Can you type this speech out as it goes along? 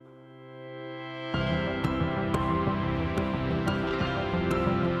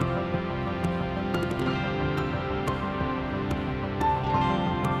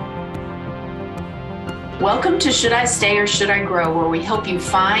Welcome to Should I Stay or Should I Grow, where we help you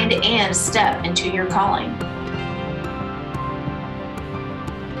find and step into your calling.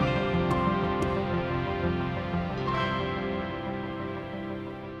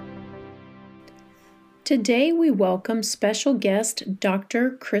 Today we welcome special guest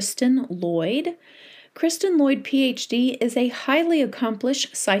Dr. Kristen Lloyd. Kristen Lloyd, PhD, is a highly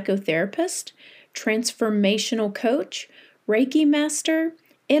accomplished psychotherapist, transformational coach, Reiki master,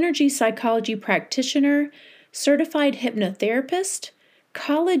 energy psychology practitioner, certified hypnotherapist,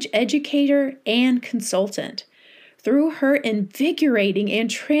 college educator, and consultant. Through her invigorating and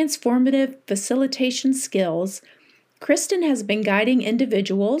transformative facilitation skills, Kristen has been guiding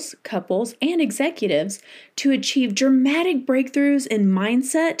individuals, couples, and executives to achieve dramatic breakthroughs in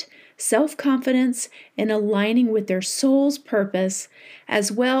mindset, self-confidence, and aligning with their soul's purpose,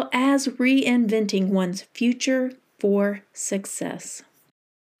 as well as reinventing one's future for success.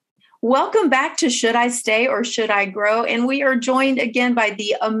 Welcome back to Should I Stay or Should I Grow? And we are joined again by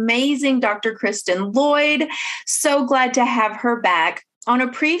the amazing Dr. Kristen Lloyd. So glad to have her back. On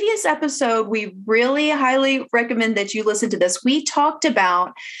a previous episode, we really highly recommend that you listen to this. We talked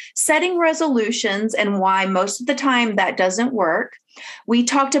about setting resolutions and why most of the time that doesn't work. We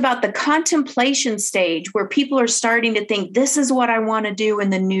talked about the contemplation stage where people are starting to think, this is what I want to do in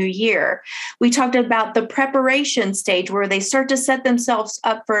the new year. We talked about the preparation stage where they start to set themselves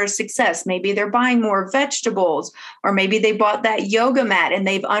up for success. Maybe they're buying more vegetables, or maybe they bought that yoga mat and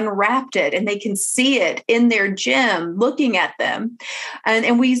they've unwrapped it and they can see it in their gym looking at them.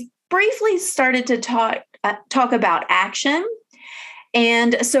 And we briefly started to talk about action.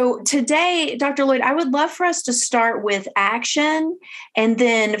 And so today, Dr. Lloyd, I would love for us to start with action and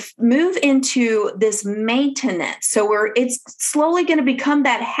then move into this maintenance. So it's slowly going to become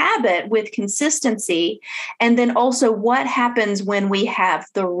that habit with consistency. And then also what happens when we have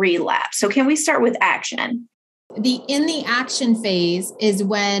the relapse. So can we start with action? In the action phase is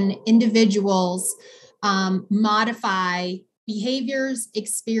when individuals modify behaviors,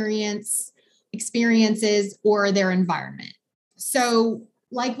 experiences, or their environment. So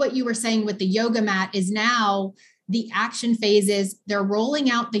like what you were saying with the yoga mat is now the action phase is they're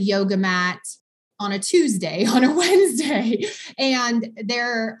rolling out the yoga mat on a Tuesday, on a Wednesday, and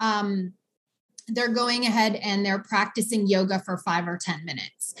they're going ahead and they're practicing yoga for 5 or 10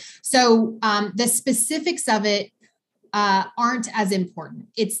 minutes. So the specifics of it aren't as important.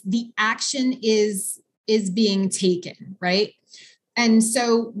 It's the action is being taken, right? And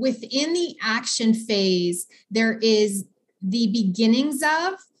so within the action phase, there is the beginnings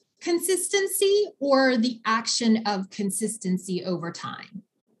of consistency or the action of consistency over time.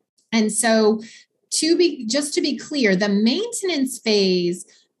 And so to be clear, the maintenance phase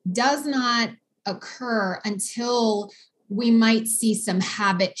does not occur until we might see some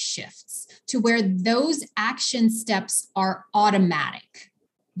habit shifts to where those action steps are automatic.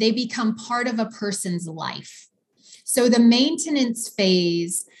 They become part of a person's life. So the maintenance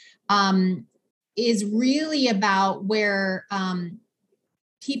phase is really about where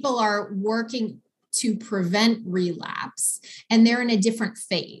people are working to prevent relapse, and they're in a different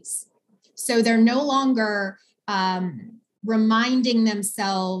phase. So they're no longer reminding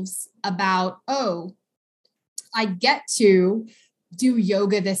themselves about, oh, I get to do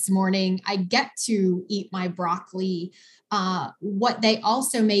yoga this morning. I get to eat my broccoli. What they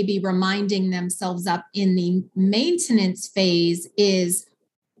also may be reminding themselves up in the maintenance phase is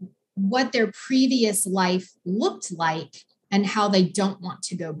what their previous life looked like and how they don't want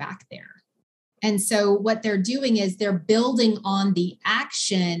to go back there. And so what they're doing is they're building on the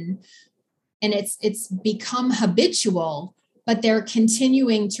action, and it's become habitual, but they're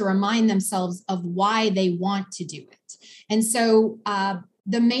continuing to remind themselves of why they want to do it. And so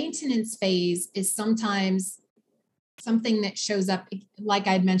the maintenance phase is sometimes something that shows up, like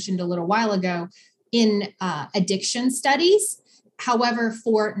I'd mentioned a little while ago, in addiction studies. However,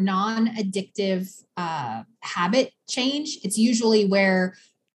 for non-addictive habit change, it's usually where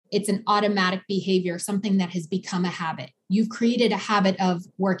it's an automatic behavior, something that has become a habit. You've created a habit of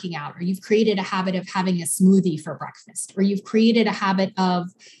working out, or you've created a habit of having a smoothie for breakfast, or you've created a habit of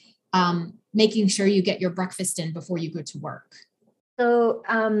making sure you get your breakfast in before you go to work. So,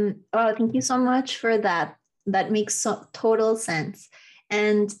 thank you so much for that. That makes total sense.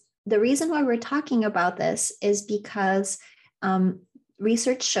 And the reason why we're talking about this is because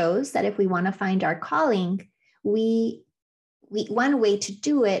research shows that if we want to find our calling, we one way to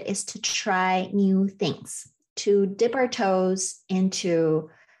do it is to try new things, to dip our toes into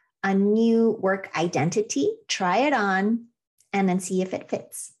a new work identity, try it on, and then see if it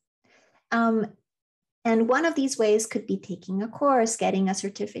fits. And one of these ways could be taking a course, getting a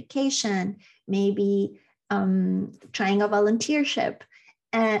certification, maybe trying a volunteership,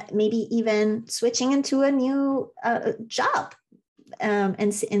 and maybe even switching into a new job,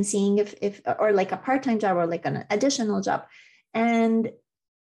 and seeing if or like a part-time job or like an additional job. And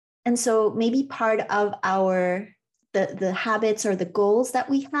so maybe part of the habits or the goals that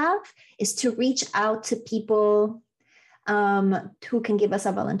we have is to reach out to people who can give us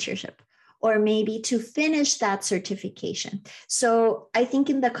a volunteership, or maybe to finish that certification. So I think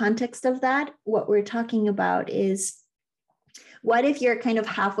in the context of that, what we're talking about is, what if you're kind of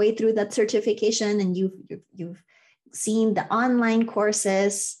halfway through that certification and you've seen the online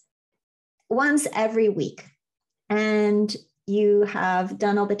courses once every week, and you have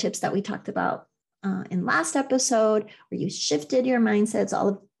done all the tips that we talked about in last episode, where you shifted your mindsets, all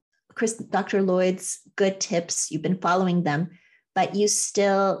of Dr. Lloyd's good tips, you've been following them, but you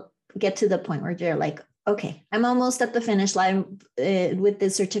still get to the point where you're like, okay, I'm almost at the finish line with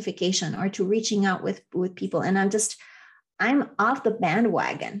this certification, or to reaching out with people, and I'm off the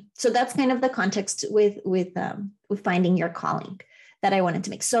bandwagon. So that's kind of the context with finding your calling that I wanted to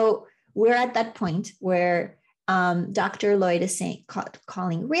make. So we're at that point where Dr. Lloyd is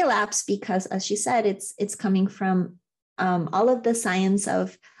calling relapse, because, as she said, it's coming from all of the science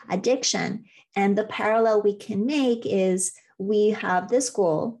of addiction. And the parallel we can make is, we have this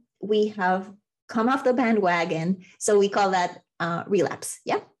goal, we have come off the bandwagon, so we call that relapse.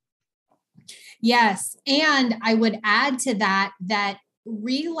 Yeah. Yes. And I would add to that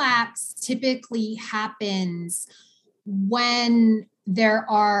relapse typically happens when there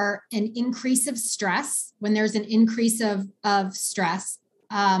are an increase of stress, when there's an increase of stress.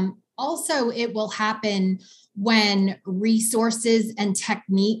 Also, it will happen when resources and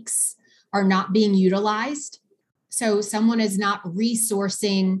techniques are not being utilized. So someone is not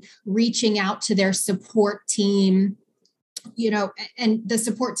resourcing, reaching out to their support team, and the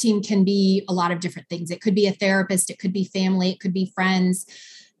support team can be a lot of different things. It could be a therapist, it could be family, it could be friends,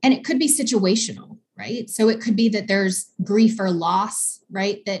 and it could be situational, right? So it could be that there's grief or loss,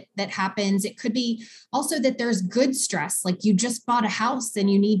 right? That happens. It could be also that there's good stress, like you just bought a house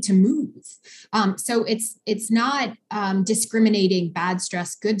and you need to move. So it's not discriminating bad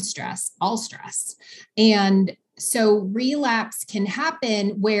stress, good stress, all stress. And so relapse can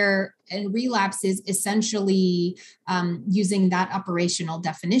happen and relapse is essentially, using that operational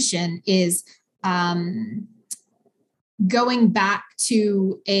definition, is going back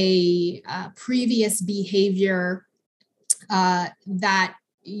to a previous behavior that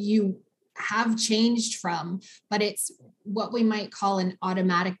you have changed from, but it's what we might call an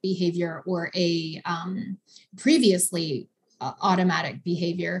automatic behavior, or a previously automatic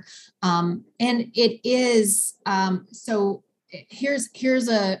behavior. And it is, so here's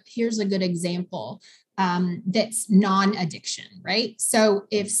a good example that's non-addiction, right? So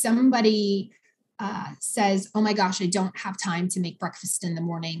if somebody says, oh my gosh, I don't have time to make breakfast in the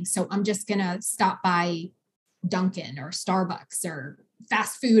morning, so I'm just gonna stop by Dunkin' or Starbucks or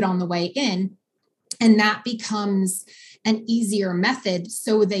fast food on the way in, and that becomes an easier method,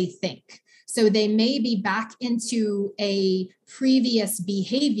 so they think. So they may be back into a previous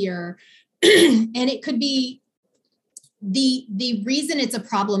behavior, and it could be the reason it's a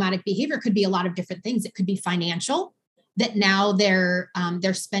problematic behavior could be a lot of different things. It could be financial, that now they're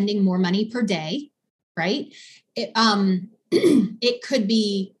spending more money per day, right? It could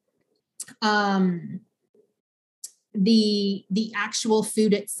be the actual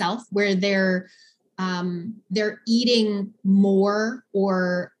food itself, where they're eating more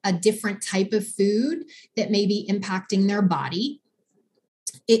or a different type of food that may be impacting their body.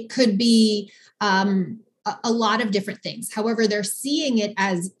 It could be a lot of different things. However, they're seeing it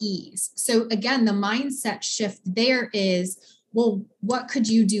as ease. So again, the mindset shift there is, well, what could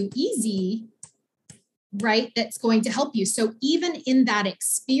you do easy, right? That's going to help you. So even in that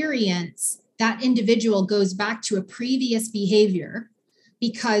experience, that individual goes back to a previous behavior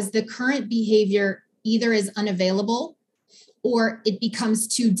because the current behavior either is unavailable or it becomes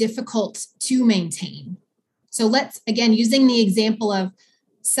too difficult to maintain. So let's, again, using the example of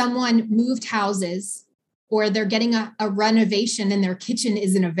someone moved houses, or they're getting a renovation and their kitchen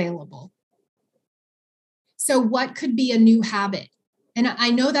isn't available. So what could be a new habit? And I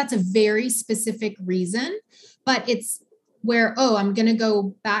know that's a very specific reason, but it's where, I'm going to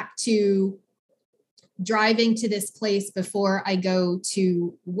go back to driving to this place before I go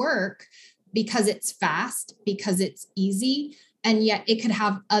to work because it's fast, because it's easy, and yet it could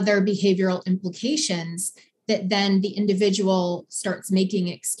have other behavioral implications that then the individual starts making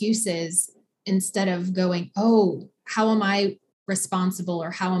excuses instead of going, how am I responsible, or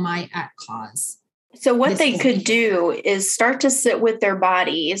how am I at cause? So what they could do is start to sit with their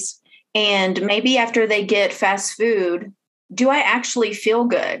bodies And maybe after they get fast food, do I actually feel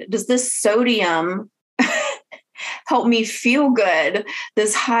good? Does this sodium help me feel good?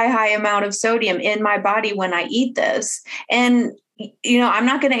 This high amount of sodium in my body when I eat this? And, I'm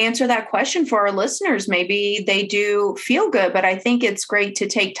not going to answer that question for our listeners. Maybe they do feel good, but I think it's great to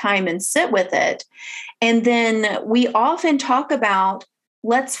take time and sit with it. And then we often talk about,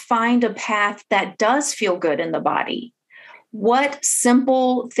 let's find a path that does feel good in the body. What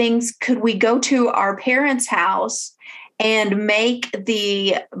simple things could we go to our parents' house and make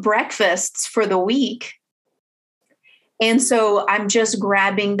the breakfasts for the week? And so I'm just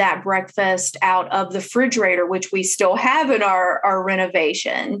grabbing that breakfast out of the refrigerator, which we still have in our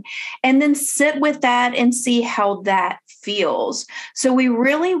renovation, and then sit with that and see how that feels. So we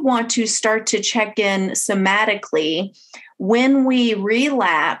really want to start to check in somatically when we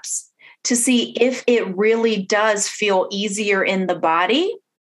relapse to see if it really does feel easier in the body.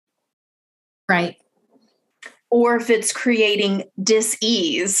 Right. Or if it's creating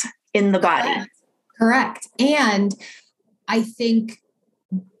dis-ease in the body. Correct. And I think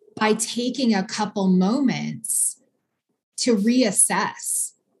by taking a couple moments to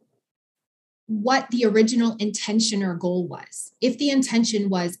reassess what the original intention or goal was. If the intention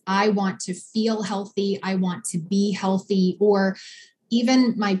was, I want to feel healthy, I want to be healthy, or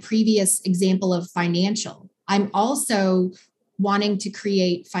even my previous example of financial, I'm also wanting to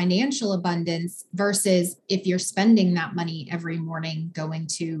create financial abundance versus if you're spending that money every morning going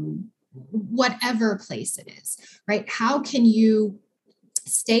to whatever place it is, right? How can you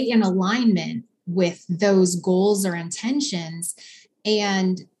stay in alignment with those goals or intentions?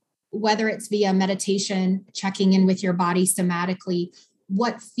 And whether it's via meditation, checking in with your body somatically,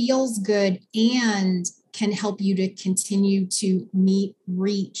 what feels good and can help you to continue to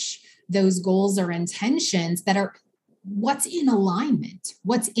reach those goals or intentions that are what's in alignment,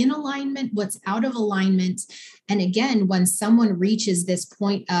 what's out of alignment. And again, when someone reaches this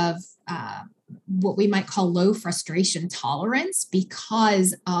point of what we might call low frustration tolerance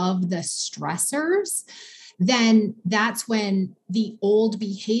because of the stressors, then that's when the old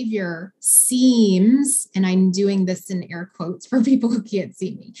behavior seems, and I'm doing this in air quotes for people who can't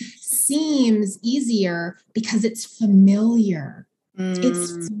see me, seems easier because it's familiar.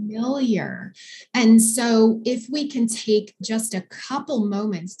 It's familiar. And so if we can take just a couple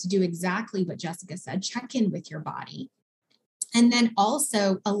moments to do exactly what Jessica said, check in with your body, and then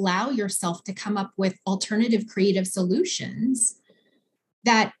also allow yourself to come up with alternative creative solutions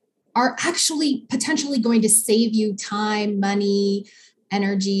that are actually potentially going to save you time, money,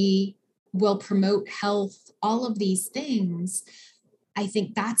 energy, will promote health, all of these things. I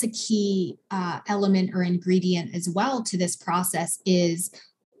think that's a key element or ingredient as well to this process is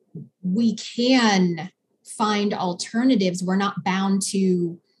we can find alternatives. We're not bound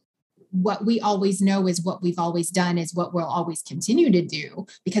to what we always know is what we've always done is what we'll always continue to do,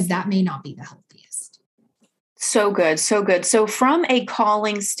 because that may not be the healthiest. So good. So good. So from a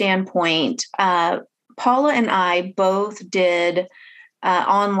calling standpoint, Paula and I both did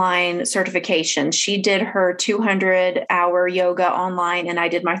online certification. She did her 200-hour yoga online, and I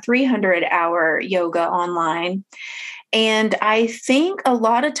did my 300-hour yoga online. And I think a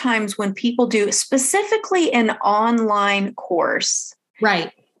lot of times when people do specifically an online course,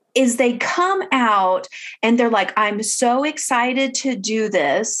 right, is they come out and they're like, I'm so excited to do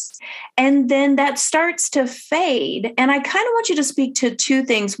this. And then that starts to fade. And I kind of want you to speak to two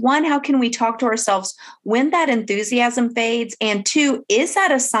things. One, how can we talk to ourselves when that enthusiasm fades? And two, is that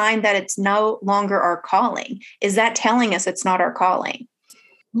a sign that it's no longer our calling? Is that telling us it's not our calling?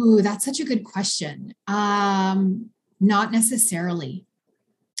 Ooh, that's such a good question. Not necessarily.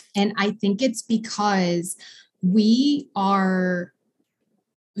 And I think it's because we are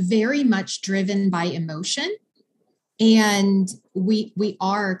very much driven by emotion, and we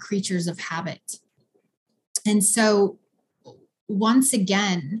are creatures of habit. And so once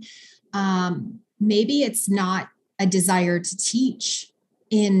again, maybe it's not a desire to teach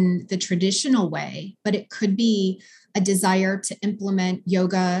in the traditional way, but it could be a desire to implement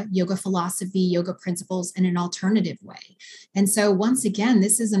yoga philosophy, yoga principles in an alternative way. And so once again,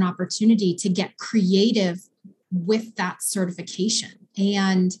 this is an opportunity to get creative with that certification.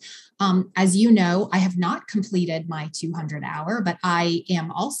 And as you know, I have not completed my 200-hour, but I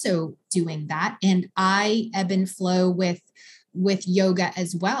am also doing that. And I ebb and flow with yoga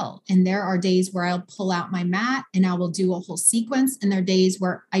as well. And there are days where I'll pull out my mat and I will do a whole sequence. And there are days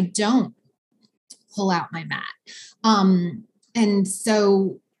where I don't pull out my mat. And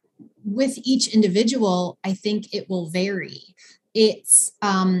so with each individual, I think it will vary. It's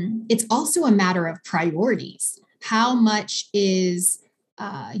also a matter of priorities. How much is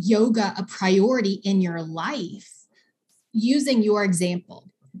yoga a priority in your life, using your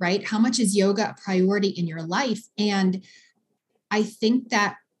example, right? How much is yoga a priority in your life? And I think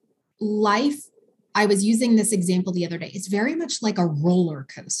that life, I was using this example the other day, it's very much like a roller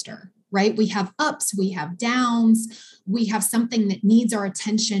coaster, right? We have ups, we have downs, we have something that needs our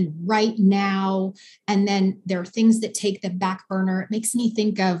attention right now. And then there are things that take the back burner. It makes me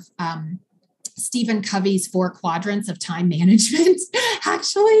think of Stephen Covey's 4 quadrants of time management,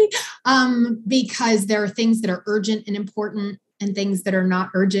 actually, because there are things that are urgent and important and things that are not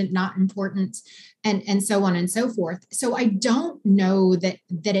urgent, not important, and so on and so forth. So I don't know that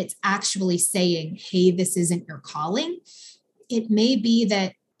it's actually saying, hey, this isn't your calling. It may be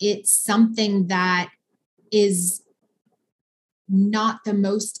that it's something that is not the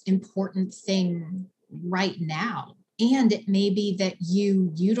most important thing right now. And it may be that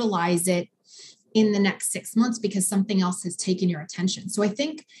you utilize it in the next 6 months because something else has taken your attention. So I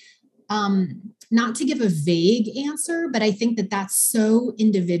think, not to give a vague answer, but I think that that's so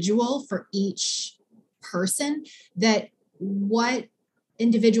individual for each person, that what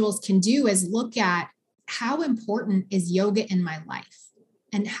individuals can do is look at how important is yoga in my life,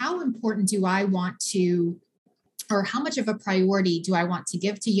 and how important do I want to, or how much of a priority do I want to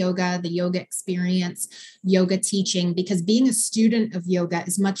give to yoga, the yoga experience, yoga teaching, because being a student of yoga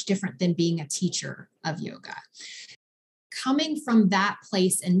is much different than being a teacher of yoga. Coming from that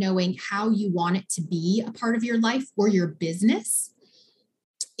place and knowing how you want it to be a part of your life or your business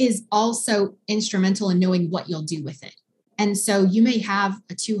is also instrumental in knowing what you'll do with it. And so you may have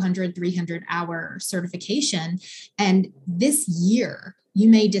a 200, 300 hour certification, and this year you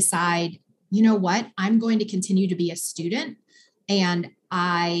may decide, you know what, I'm going to continue to be a student, and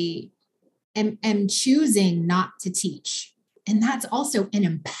I am choosing not to teach. And that's also an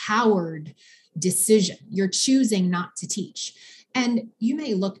empowered decision. You're choosing not to teach. And you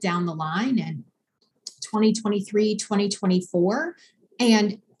may look down the line in 2023, 2024,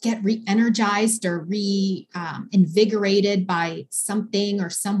 and get re-energized or invigorated by something or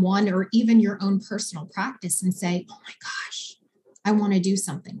someone, or even your own personal practice, and say, oh my gosh, I want to do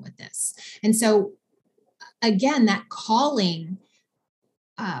something with this. And so again, that calling,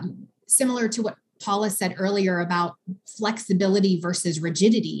 similar to what Paula said earlier about flexibility versus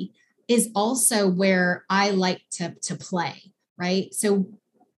rigidity, is also where I like to play, right? So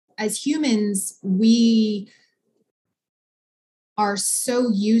as humans, we are so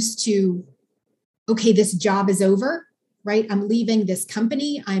used to, okay, this job is over, right? I'm leaving this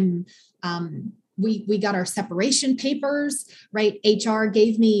company. We got our separation papers, right? HR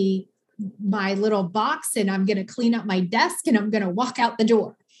gave me my little box, and I'm going to clean up my desk, and I'm going to walk out the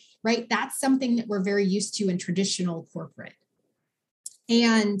door, right? That's something that we're very used to in traditional corporate.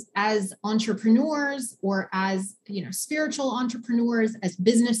 And as entrepreneurs, or as, spiritual entrepreneurs, as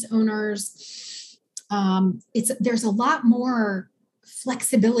business owners, there's a lot more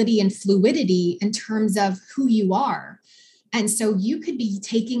flexibility and fluidity in terms of who you are. And so you could be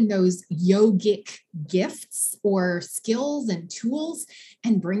taking those yogic gifts or skills and tools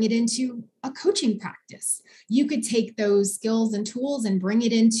and bring it into a coaching practice. You could take those skills and tools and bring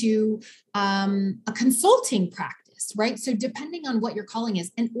it into a consulting practice, right? So depending on what your calling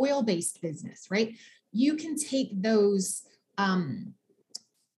is, an oil-based business, right? You can take those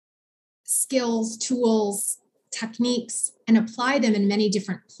skills, tools, techniques, and apply them in many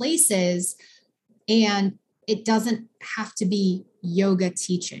different places. And it doesn't have to be yoga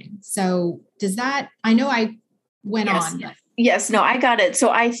teaching. So I know I went on. But. Yes, no, I got it.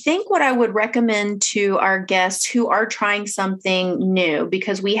 So I think what I would recommend to our guests who are trying something new,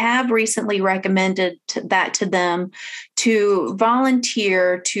 because we have recently recommended that to them, to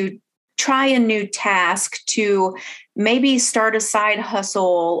volunteer, to try a new task, to maybe start a side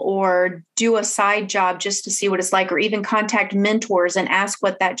hustle or do a side job just to see what it's like, or even contact mentors and ask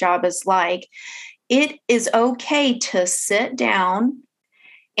what that job is like. It is okay to sit down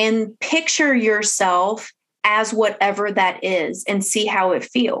and picture yourself as whatever that is and see how it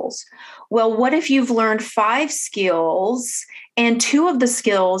feels. Well, what if you've learned 5 skills and 2 of the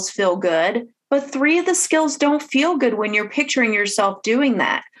skills feel good, but 3 of the skills don't feel good when you're picturing yourself doing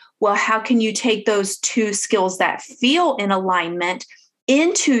that? Well, how can you take those 2 skills that feel in alignment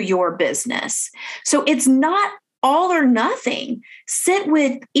into your business? So it's not all or nothing. Sit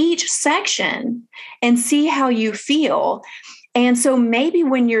with each section and see how you feel. And so maybe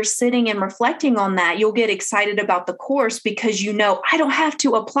when you're sitting and reflecting on that, you'll get excited about the course because I don't have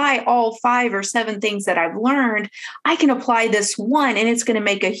to apply all 5 or 7 things that I've learned. I can apply this one, and it's going to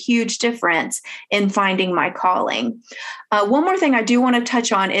make a huge difference in finding my calling. One more thing I do want to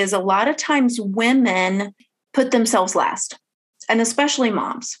touch on is a lot of times women put themselves last. and especially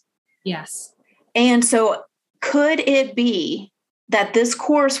moms. Yes. And so could it be that this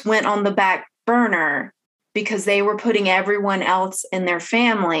course went on the back burner because they were putting everyone else in their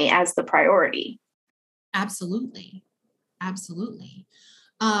family as the priority? Absolutely. Absolutely.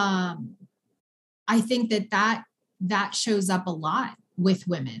 I think that shows up a lot with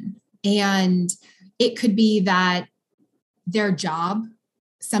women. And it could be that their job,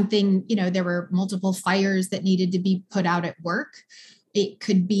 something, there were multiple fires that needed to be put out at work. It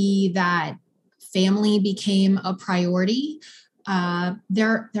could be that family became a priority.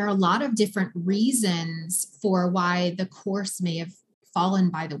 There are a lot of different reasons for why the course may have fallen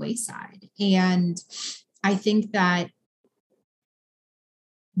by the wayside. And I think that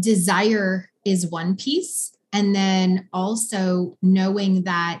desire is one piece. And then also knowing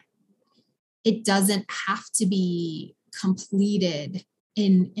that it doesn't have to be completed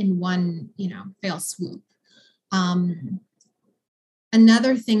in one, fell swoop.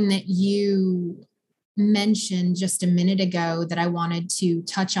 Another thing that you mentioned just a minute ago that I wanted to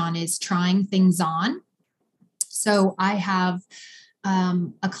touch on is trying things on. So I have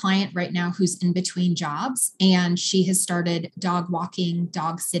a client right now who's in between jobs, and she has started dog walking,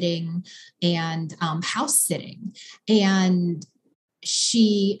 dog sitting, and house sitting. And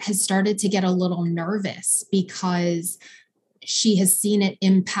she has started to get a little nervous because she has seen it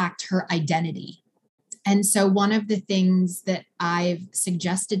impact her identity. And so one of the things that I've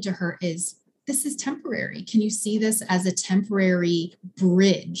suggested to her is, this is temporary. Can you see this as a temporary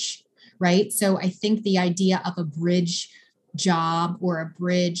bridge, right? So I think the idea of a bridge job or a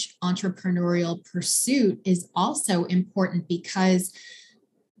bridge entrepreneurial pursuit is also important, because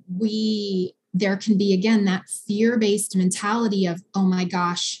there can be, again, that fear-based mentality of, oh my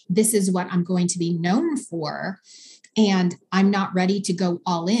gosh, this is what I'm going to be known for, and I'm not ready to go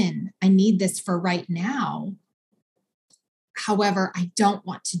all in. I need this for right now. However, I don't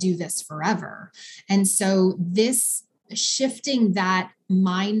want to do this forever. And so this shifting that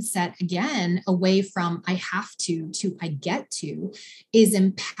mindset again away from I have to I get to is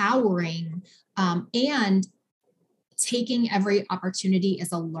empowering, and taking every opportunity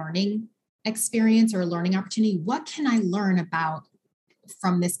as a learning experience or a learning opportunity. What can I learn about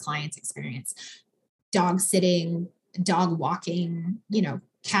from this client's experience? Dog sitting, dog walking,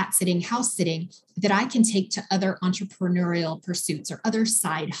 cat sitting, house sitting, that I can take to other entrepreneurial pursuits or other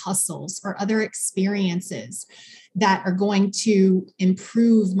side hustles or other experiences that are going to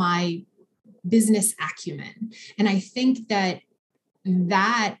improve my business acumen. And I think that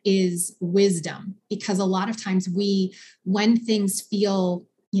is wisdom, because a lot of times when things feel,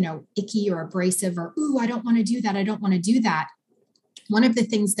 icky or abrasive or, ooh, I don't want to do that. I don't want to do that. One of the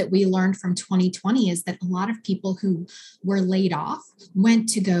things that we learned from 2020 is that a lot of people who were laid off went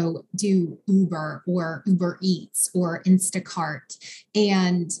to go do Uber or Uber Eats or Instacart.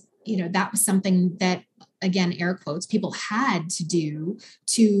 And, that was something that, again, air quotes, people had to do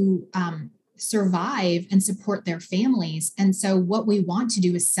to survive and support their families. And so what we want to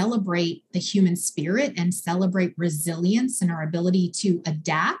do is celebrate the human spirit and celebrate resilience and our ability to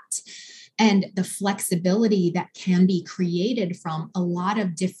adapt, and the flexibility that can be created from a lot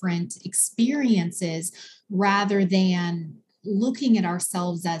of different experiences, rather than looking at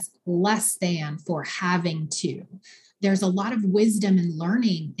ourselves as less than for having to. There's a lot of wisdom and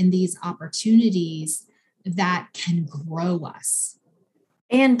learning in these opportunities that can grow us.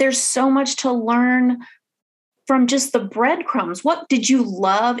 And there's so much to learn from just the breadcrumbs. What did you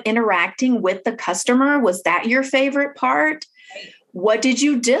love interacting with the customer? Was that your favorite part? What did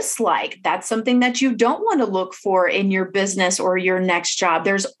you dislike? That's something that you don't want to look for in your business or your next job.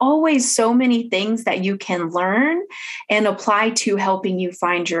 There's always so many things that you can learn and apply to helping you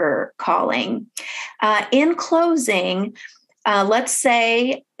find your calling. In closing, let's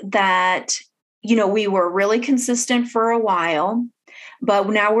say that, we were really consistent for a while, but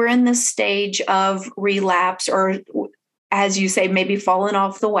now we're in this stage of relapse, or as you say, maybe fallen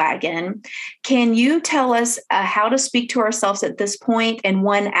off the wagon. Can you tell us how to speak to ourselves at this point, and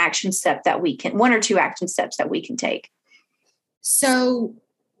one or two action steps that we can take? So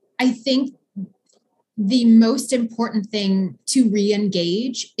I think the most important thing to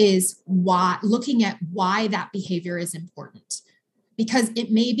re-engage is looking at why that behavior is important, because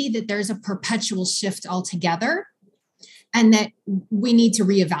it may be that there's a perpetual shift altogether and that we need to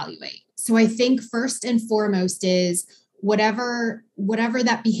reevaluate. So I think first and foremost is whatever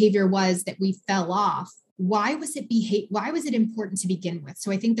that behavior was that we fell off, why was it important to begin with?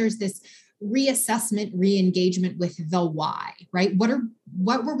 So I think there's this reassessment, re-engagement with the why, right?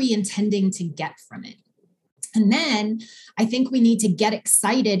 What were we intending to get from it? And then I think we need to get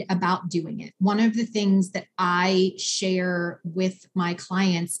excited about doing it. One of the things that I share with my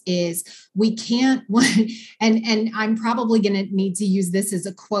clients is we can't, and I'm probably going to need to use this as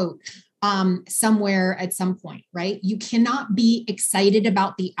a quote somewhere at some point, right? You cannot be excited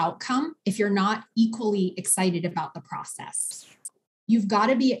about the outcome if you're not equally excited about the process. You've got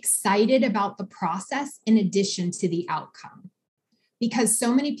to be excited about the process in addition to the outcome. Because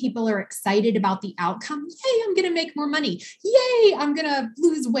so many people are excited about the outcome. Yay, I'm going to make more money. Yay, I'm going to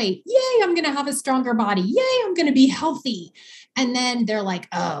lose weight. Yay, I'm going to have a stronger body. Yay, I'm going to be healthy. And then they're like,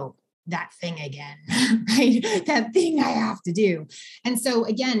 oh, that thing again, right? That thing I have to do. And so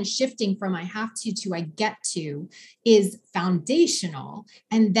again, shifting from I have to I get to is foundational.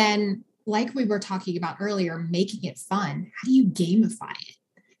 And then like we were talking about earlier, making it fun. How do you gamify it?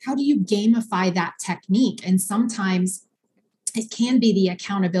 How do you gamify that technique? And sometimes it can be the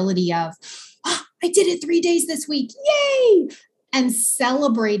accountability of, oh, I did it 3 days this week. Yay! And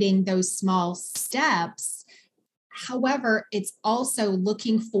celebrating those small steps. However, it's also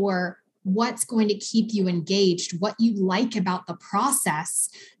looking for what's going to keep you engaged, what you like about the process,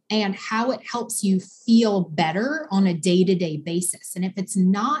 and how it helps you feel better on a day-to-day basis. And if it's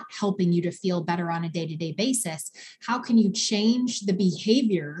not helping you to feel better on a day-to-day basis, how can you change the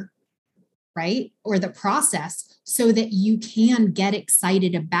behavior, right? Or the process so that you can get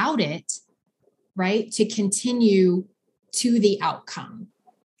excited about it, right? To continue to the outcome.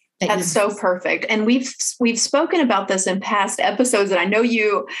 That's so perfect. And we've spoken about this in past episodes, and I know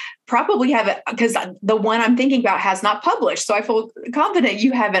you probably haven't, because the one I'm thinking about has not published. So I feel confident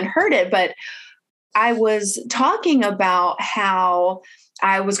you haven't heard it, but I was talking about how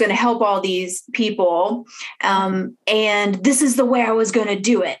I was going to help all these people. And this is the way I was going to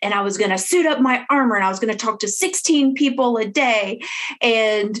do it. And I was going to suit up my armor and I was going to talk to 16 people a day.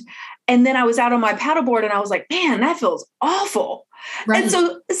 And then I was out on my paddleboard and I was like, man, that feels awful. Right. And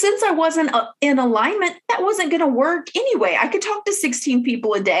so since I wasn't in alignment, that wasn't going to work anyway. I could talk to 16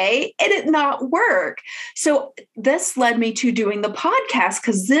 people a day and it not work. So this led me to doing the podcast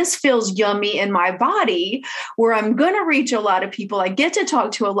because this feels yummy in my body where I'm going to reach a lot of people. I get to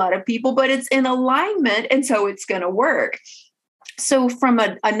talk to a lot of people, but it's in alignment. And so it's going to work. So from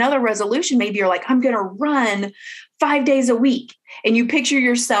another resolution, maybe you're like, I'm going to run 5 days a week. And you picture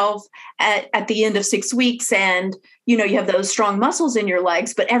yourself at the end of 6 weeks and, you know, you have those strong muscles in your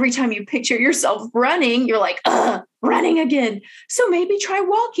legs, but every time you picture yourself running, you're like, running again. So maybe try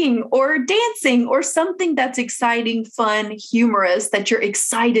walking or dancing or something that's exciting, fun, humorous that you're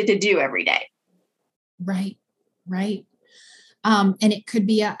excited to do every day. Right. And it could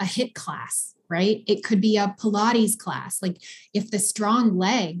be a HIIT class, right? It could be a Pilates class. Like if the strong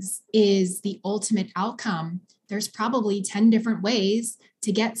legs is the ultimate outcome, there's probably 10 different ways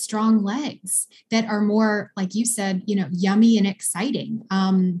to get strong legs that are more, like you said, you know, yummy and exciting.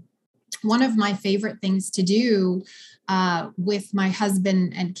 One of my favorite things to do with my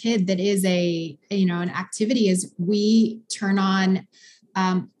husband and kid that is an activity is we turn on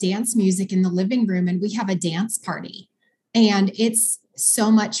dance music in the living room and we have a dance party. And it's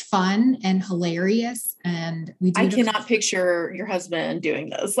so much fun and hilarious. And I cannot picture your husband doing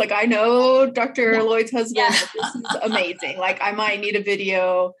this. Like I know Dr. Lloyd's husband, this is amazing. Like I might need a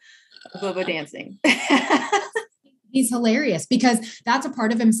video of Bubba dancing. He's hilarious because that's a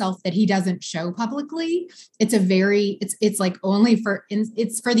part of himself that he doesn't show publicly. It's it's like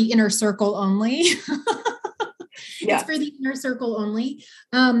it's for the inner circle only. It's for the inner circle only.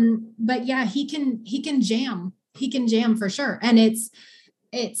 But yeah, he can jam. He can jam for sure. And it's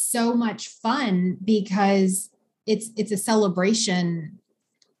so much fun because it's a celebration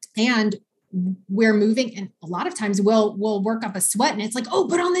and we're moving. And a lot of times we'll work up a sweat and it's like, oh,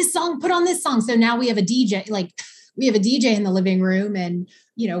 put on this song. So now we have a DJ, in the living room and,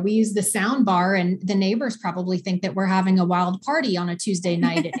 you know, we use the sound bar and the neighbors probably think that we're having a wild party on a Tuesday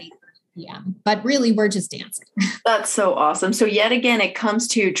night at 8 p.m. But really we're just dancing. That's so awesome. So yet again, it comes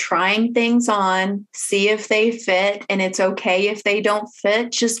to trying things on, see if they fit, and it's okay if they don't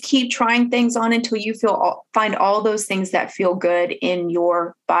fit. Just keep trying things on until you find all those things that feel good in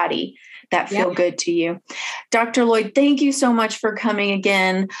your body, that feel good to you. Dr. Lloyd, thank you so much for coming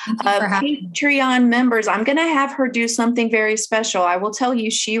again. Patreon members, I'm going to have her do something very special. I will tell you,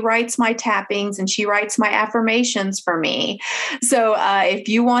 she writes my tappings and she writes my affirmations for me. So if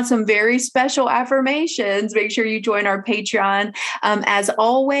you want some very special affirmations, make sure you join our Patreon. As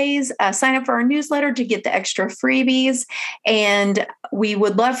always, sign up for our newsletter to get the extra freebies. And we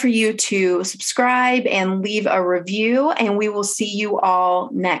would love for you to subscribe and leave a review. And we will see you all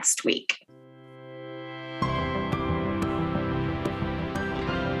next week.